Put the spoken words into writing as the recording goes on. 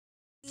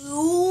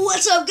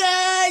What's up,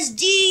 guys?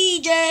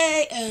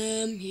 DJ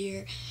M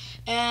here,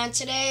 and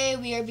today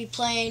we are be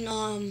playing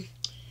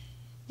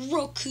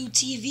Roku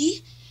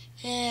TV,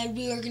 and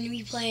we are going to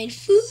be playing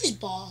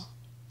foosball.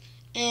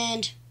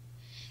 And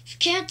if you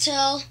can't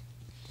tell,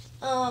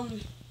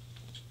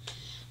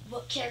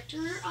 what character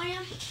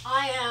I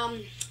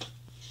am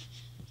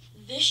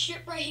this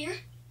strip right here,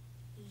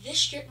 this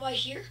strip right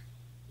here,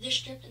 this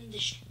strip, and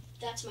this strip.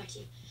 That's my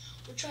team.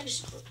 We're trying to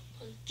score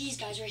on these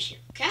guys right here.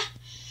 Okay.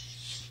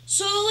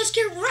 So let's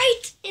get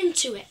right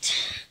into it.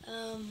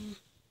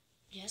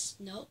 Yes,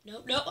 no.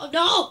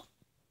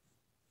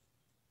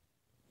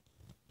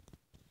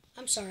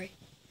 I'm sorry.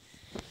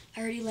 I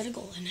already let a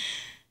goal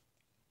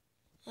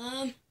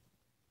in.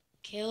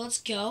 Okay, let's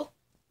go.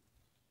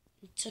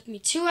 It took me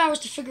 2 hours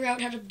to figure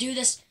out how to do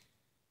this.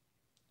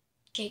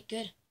 Okay,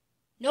 good.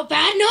 No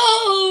bad,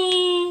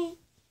 no!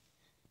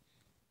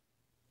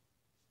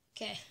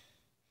 Okay,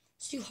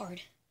 let's do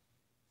hard.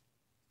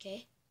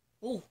 Okay.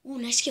 Oh,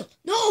 nice skill.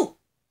 No!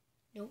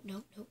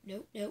 No.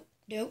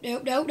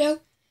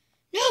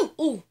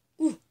 Oh,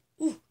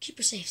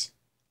 keeper saves.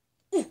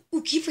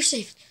 Oh, keeper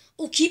saves.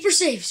 Oh, keeper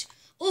saves.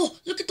 Oh,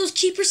 look at those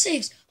keeper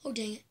saves. Oh,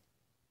 dang it.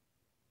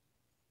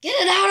 Get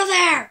it out of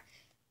there.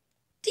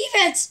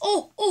 Defense.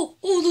 Oh,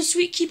 those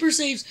sweet keeper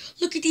saves.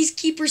 Look at these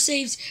keeper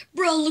saves.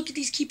 Bro, look at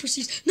these keeper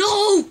saves.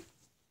 No.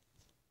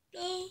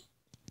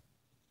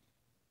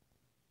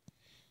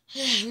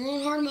 We're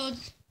on hard mode.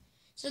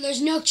 So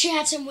there's no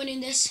chance I'm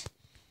winning this.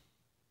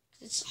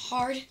 It's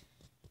hard.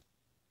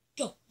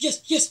 Go.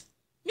 Yes.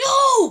 No!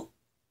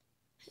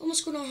 I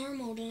almost scored on hard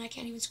mode and I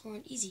can't even score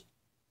on easy.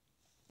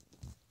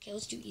 Okay,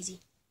 let's do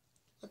easy.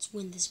 Let's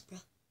win this, bro.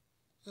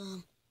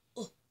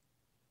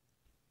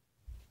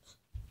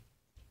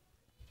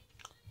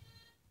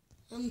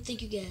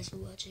 Thank you guys for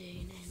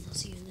watching, and I'll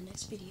see you in the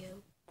next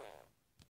video.